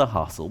over the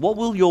hustle? What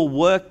will your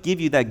work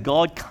give you that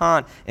God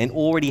can't and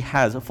already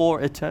has for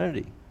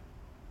eternity?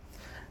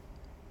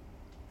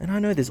 And I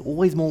know there's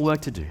always more work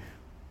to do.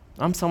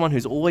 I'm someone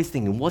who's always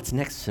thinking, what's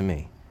next for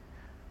me?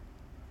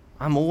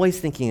 I'm always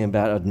thinking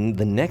about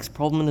the next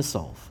problem to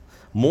solve.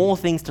 More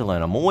things to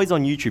learn. I'm always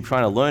on YouTube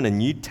trying to learn a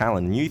new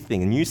talent, a new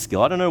thing, a new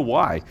skill. I don't know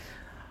why.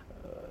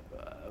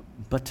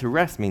 But to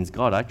rest means,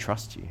 God, I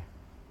trust you.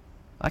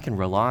 I can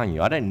rely on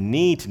you. I don't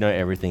need to know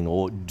everything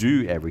or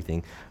do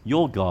everything.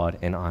 You're God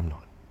and I'm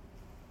not.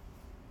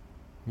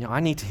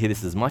 I need to hear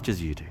this as much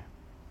as you do.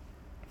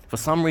 For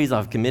some reason,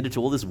 I've committed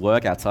to all this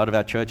work outside of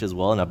our church as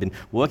well, and I've been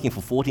working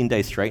for 14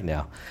 days straight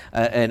now.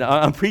 And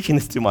I'm preaching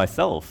this to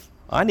myself.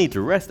 I need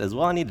to rest as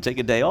well. I need to take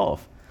a day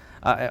off.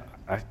 I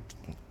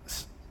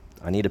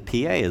need a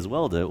PA as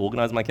well to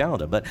organize my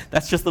calendar. But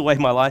that's just the way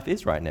my life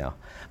is right now.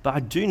 But I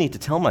do need to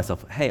tell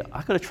myself, hey,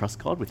 I've got to trust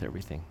God with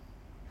everything.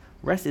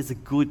 Rest is a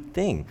good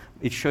thing.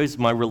 It shows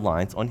my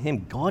reliance on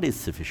Him. God is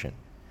sufficient.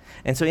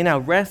 And so in our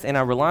rest and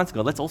our reliance on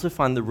God, let's also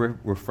find the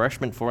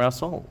refreshment for our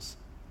souls.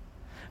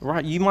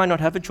 Right? You might not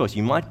have a choice.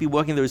 You might be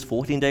working those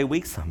 14-day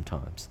weeks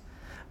sometimes.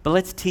 But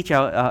let's teach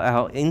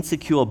our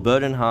insecure,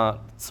 burdened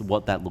hearts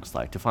what that looks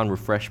like, to find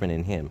refreshment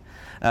in Him.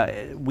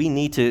 We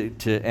need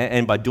to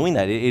and by doing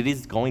that, it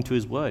is going to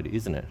His Word,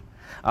 isn't it?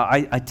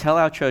 I tell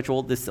our church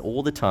all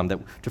the time, that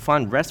to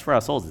find rest for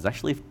our souls is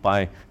actually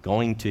by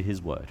going to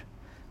His Word,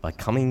 by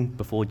coming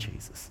before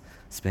Jesus,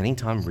 spending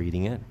time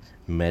reading it,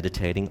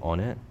 meditating on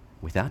it,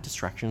 without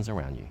distractions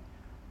around you.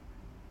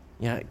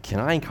 Can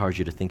I encourage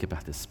you to think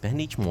about this?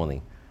 Spend each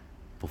morning,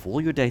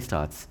 before your day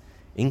starts,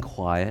 in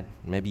quiet.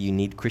 Maybe you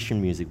need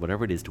Christian music,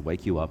 whatever it is, to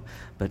wake you up,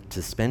 but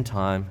to spend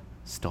time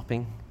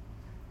stopping,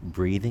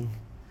 breathing,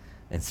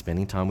 and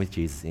spending time with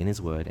Jesus in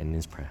His Word and in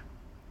His prayer.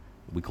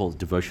 We call it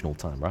devotional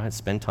time, right?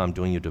 Spend time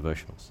doing your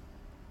devotionals.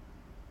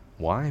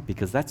 Why?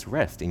 Because that's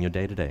rest in your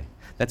day-to-day.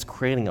 That's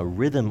creating a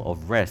rhythm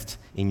of rest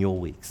in your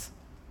weeks.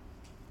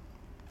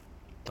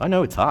 I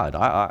know it's hard.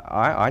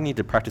 I need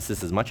to practice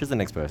this as much as the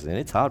next person, and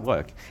it's hard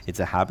work. It's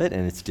a habit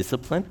and it's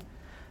discipline,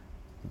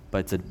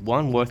 but it's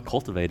one worth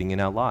cultivating in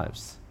our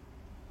lives.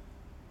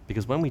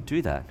 Because when we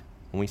do that,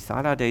 when we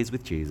start our days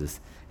with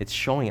Jesus, it's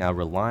showing our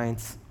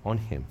reliance on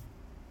Him.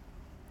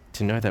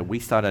 To know that we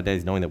start our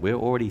days knowing that we're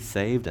already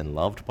saved and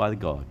loved by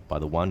God, by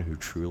the one who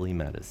truly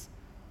matters.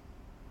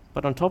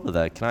 But on top of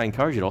that, can I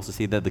encourage you to also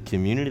see that the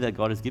community that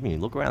God has given you,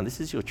 look around, this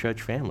is your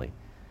church family,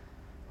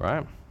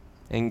 right?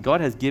 And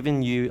God has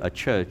given you a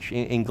church.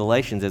 In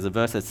Galatians, there's a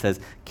verse that says,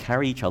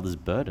 carry each other's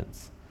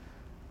burdens.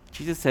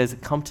 Jesus says,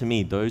 come to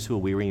me, those who are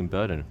weary and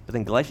burdened. But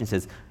then Galatians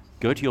says,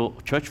 go to your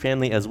church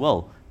family as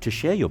well to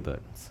share your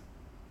burdens.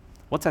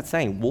 What's that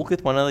saying? Walk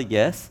with one another,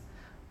 yes,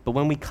 but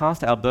when we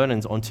cast our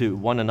burdens onto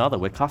one another,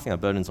 we're casting our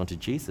burdens onto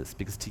Jesus,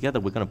 because together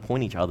we're going to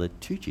point each other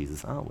to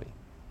Jesus, aren't we?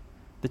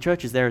 The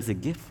church is there as a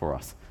gift for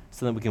us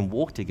so that we can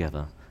walk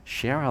together,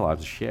 share our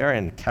lives, share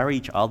and carry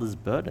each other's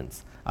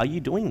burdens. Are you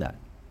doing that?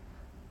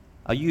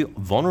 Are you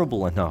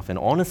vulnerable enough and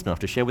honest enough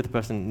to share with the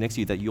person next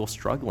to you that you're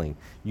struggling?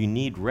 You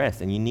need rest,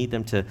 and you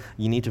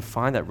need to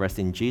find that rest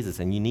in Jesus,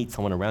 and you need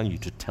someone around you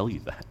to tell you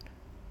that.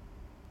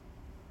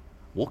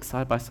 Walk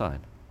side by side.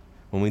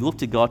 When we look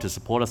to God to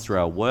support us through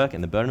our work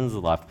and the burdens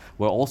of life,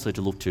 we're also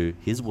to look to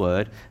His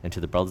Word and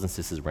to the brothers and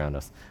sisters around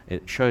us.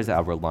 It shows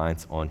our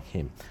reliance on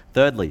Him.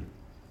 Thirdly,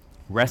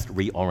 rest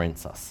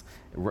reorients us.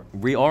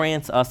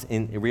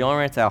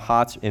 Reorients our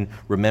hearts in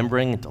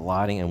remembering,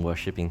 delighting, and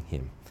worshiping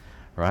Him.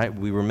 Right?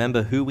 We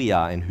remember who we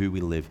are and who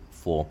we live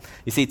for.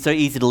 You see, it's so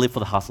easy to live for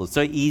the hustle. It's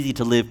so easy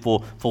to live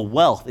for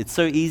wealth. It's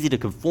so easy to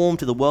conform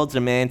to the world's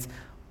demands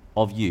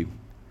of you,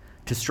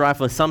 to strive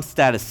for some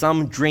status,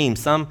 some dream,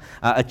 some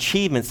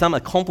achievement, some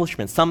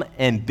accomplishment, some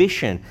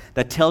ambition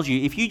that tells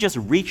you if you just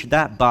reach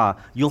that bar,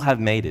 you'll have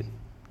made it.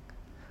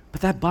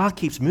 But that bar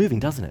keeps moving,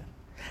 doesn't it?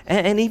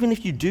 And even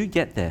if you do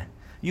get there,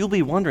 you'll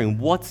be wondering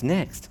what's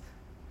next.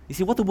 You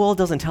see, what the world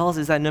doesn't tell us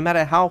is that no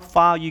matter how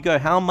far you go,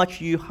 how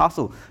much you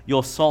hustle,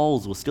 your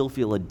souls will still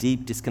feel a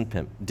deep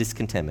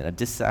discontentment, a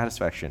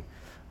dissatisfaction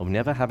of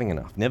never having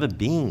enough, never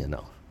being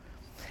enough.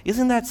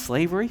 Isn't that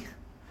slavery?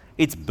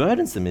 It's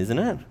burdensome, isn't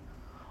it?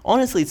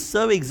 Honestly, it's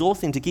so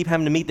exhausting to keep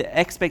having to meet the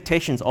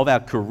expectations of our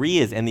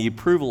careers and the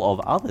approval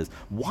of others.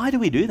 Why do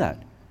we do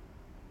that?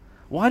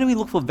 Why do we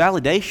look for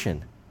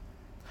validation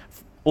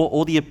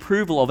or the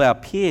approval of our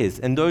peers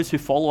and those who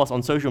follow us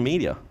on social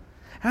media?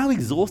 How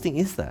exhausting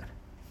is that?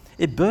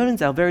 It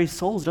burdens our very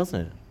souls,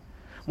 doesn't it?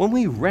 When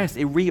we rest,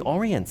 it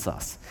reorients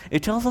us.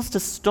 It tells us to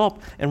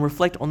stop and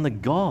reflect on the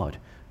God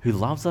who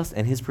loves us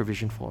and His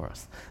provision for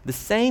us. The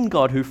same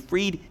God who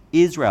freed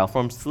Israel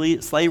from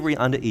slavery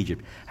under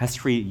Egypt has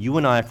freed you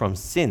and I from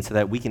sin so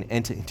that we can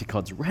enter into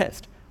God's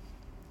rest.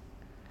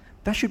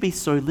 That should be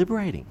so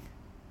liberating.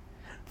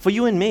 For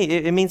you and me,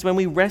 it means when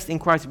we rest in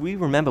Christ, we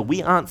remember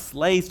we aren't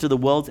slaves to the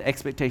world's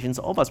expectations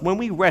of us. When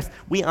we rest,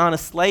 we aren't a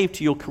slave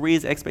to your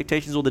career's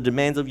expectations or the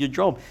demands of your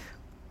job.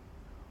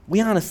 We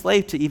aren't a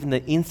slave to even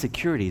the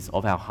insecurities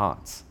of our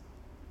hearts.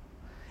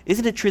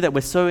 Isn't it true that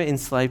we're so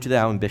enslaved to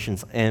our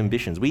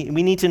ambitions? We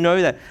need to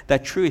know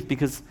that truth,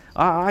 because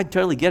I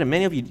totally get it.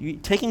 Many of you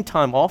taking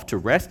time off to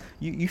rest,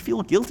 you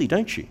feel guilty,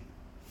 don't you?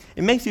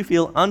 It makes you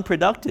feel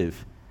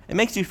unproductive. It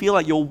makes you feel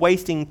like you're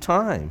wasting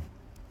time.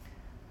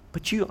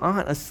 But you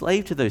aren't a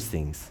slave to those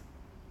things.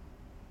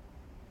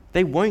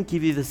 They won't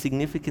give you the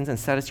significance and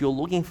status you're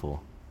looking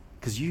for,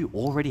 because you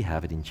already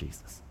have it in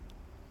Jesus.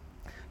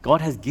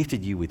 God has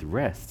gifted you with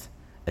rest,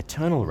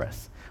 eternal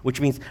rest,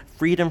 which means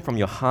freedom from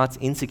your heart's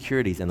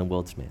insecurities and the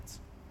world's demands.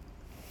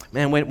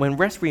 Man, when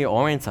rest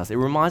reorients us, it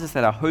reminds us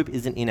that our hope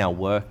isn't in our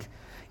work,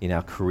 in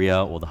our career,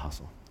 or the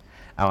hustle.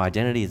 Our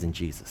identity is in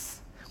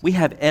Jesus. We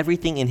have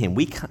everything in Him.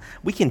 We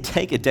can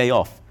take a day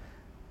off,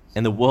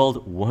 and the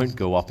world won't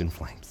go up in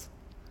flames.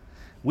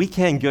 We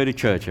can go to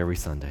church every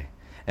Sunday,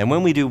 And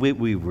when we do,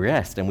 we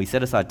rest and we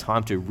set aside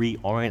time to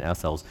reorient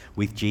ourselves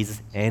with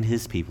Jesus and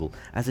his people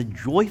as a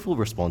joyful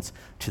response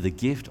to the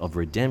gift of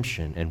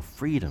redemption and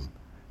freedom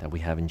that we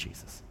have in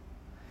Jesus.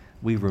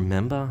 We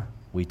remember,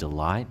 we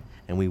delight,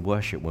 and we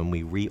worship when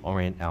we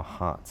reorient our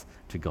hearts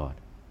to God.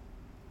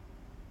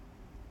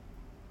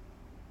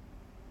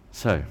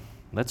 So,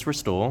 let's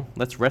restore.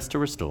 Let's rest to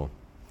restore.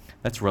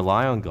 Let's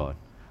rely on God.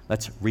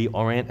 Let's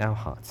reorient our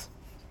hearts.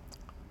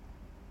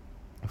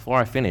 Before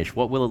I finish,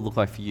 what will it look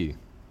like for you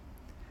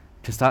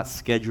to start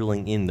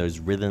scheduling in those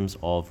rhythms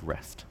of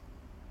rest?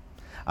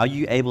 Are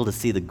you able to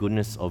see the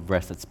goodness of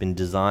rest that's been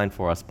designed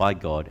for us by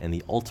God and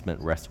the ultimate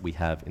rest we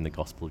have in the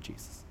gospel of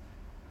Jesus?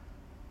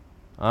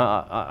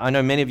 I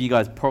know many of you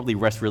guys probably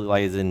rest really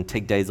like as in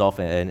take days off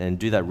and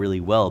do that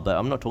really well, but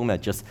I'm not talking about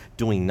just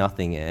doing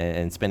nothing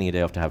and spending a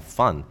day off to have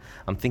fun.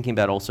 I'm thinking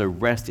about also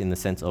rest in the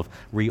sense of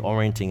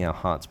reorienting our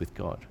hearts with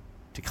God,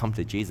 to come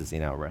to Jesus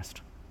in our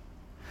rest.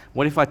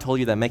 What if I told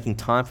you that making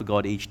time for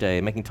God each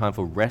day, making time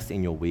for rest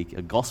in your week,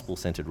 a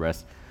gospel-centered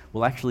rest,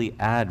 will actually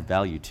add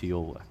value to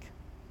your work?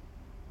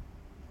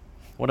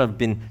 What I've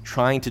been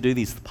trying to do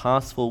these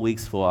past 4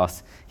 weeks for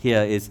us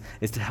here is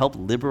to help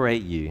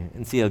liberate you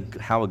and see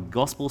how a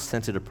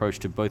gospel-centered approach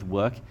to both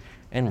work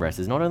and rest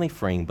is not only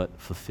freeing but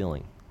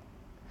fulfilling.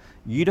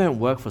 You don't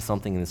work for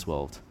something in this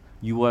world.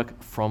 You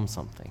work from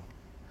something.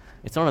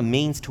 It's not a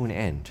means to an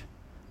end,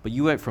 but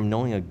you work from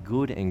knowing a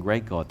good and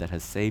great God that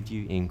has saved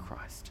you in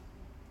Christ.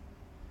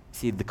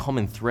 See, the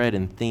common thread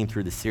and theme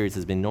through the series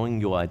has been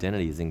knowing your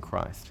identity is in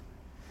Christ.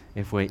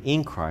 If we're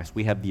in Christ,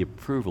 we have the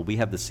approval, we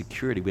have the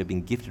security, we've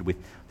been gifted with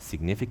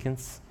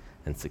significance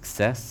and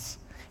success.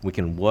 We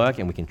can work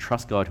and we can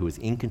trust God who is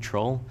in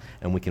control,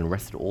 and we can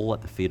rest it all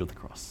at the feet of the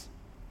cross.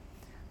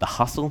 The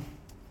hustle,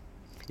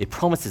 it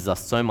promises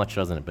us so much,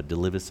 doesn't it, but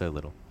delivers so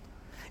little.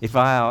 If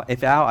our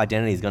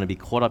identity is going to be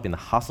caught up in the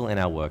hustle in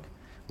our work,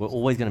 we're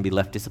always going to be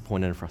left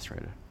disappointed and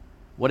frustrated.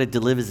 What it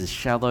delivers is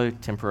shallow,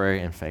 temporary,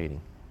 and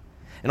fading.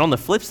 And on the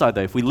flip side,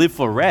 though, if we live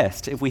for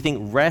rest, if we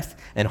think rest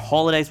and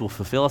holidays will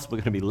fulfill us, we're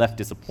going to be left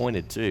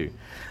disappointed too.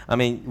 I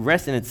mean,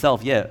 rest in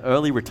itself, yeah,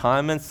 early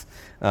retirements,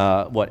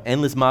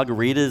 endless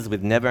margaritas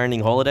with never-ending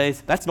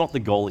holidays, that's not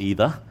the goal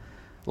either.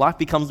 Life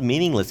becomes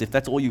meaningless if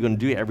that's all you're going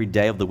to do every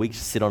day of the week,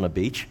 just sit on a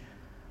beach.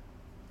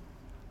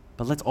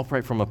 But let's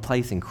operate from a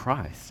place in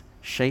Christ,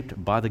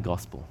 shaped by the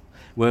gospel,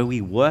 where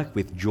we work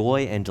with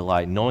joy and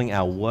delight, knowing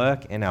our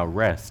work and our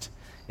rest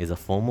is a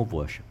form of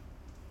worship.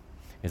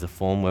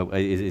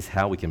 Is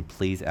how we can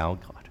please our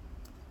God.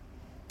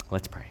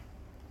 Let's pray.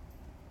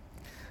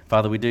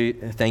 Father, we do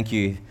thank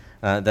you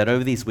that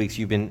over these weeks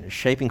you've been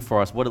shaping for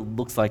us what it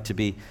looks like to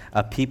be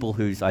a people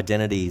whose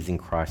identity is in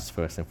Christ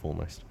first and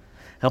foremost.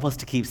 Help us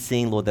to keep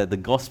seeing, Lord, that the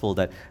gospel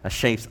that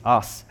shapes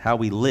us, how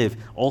we live,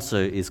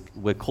 also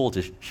we're called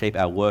to shape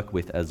our work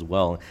with as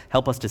well.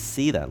 Help us to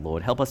see that,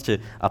 Lord. Help us to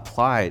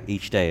apply it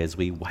each day as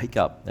we wake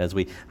up, as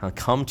we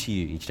come to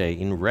you each day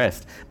in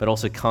rest, but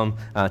also come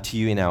to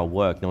you in our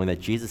work, knowing that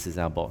Jesus is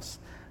our boss.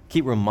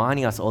 Keep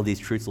reminding us all these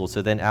truths, Lord,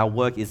 so then our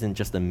work isn't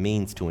just a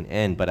means to an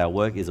end, but our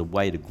work is a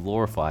way to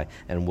glorify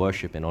and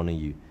worship and honor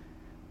you.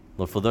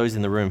 Lord, for those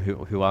in the room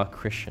who are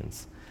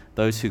Christians,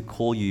 those who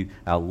call you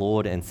our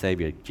Lord and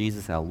Savior,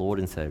 Jesus our Lord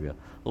and Savior,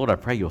 Lord, I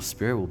pray your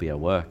Spirit will be at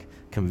work,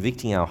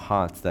 convicting our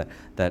hearts that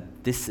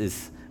this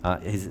is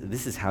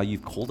how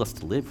you've called us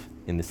to live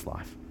in this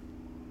life,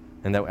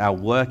 and that our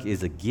work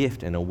is a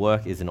gift and our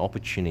work is an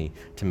opportunity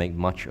to make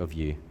much of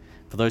you.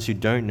 For those who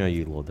don't know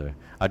you, Lord, though,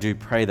 I do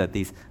pray that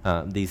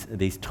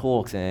these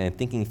talks and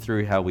thinking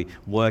through how we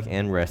work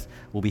and rest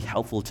will be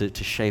helpful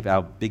to shape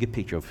our bigger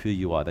picture of who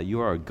you are, that you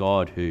are a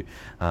God who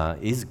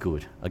is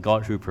good, a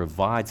God who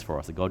provides for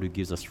us, a God who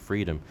gives us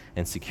freedom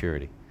and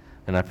security.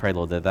 And I pray,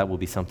 Lord, that will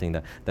be something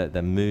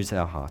that moves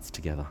our hearts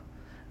together.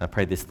 I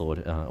pray this,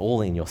 Lord,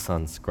 all in your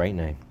Son's great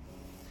name.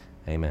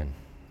 Amen.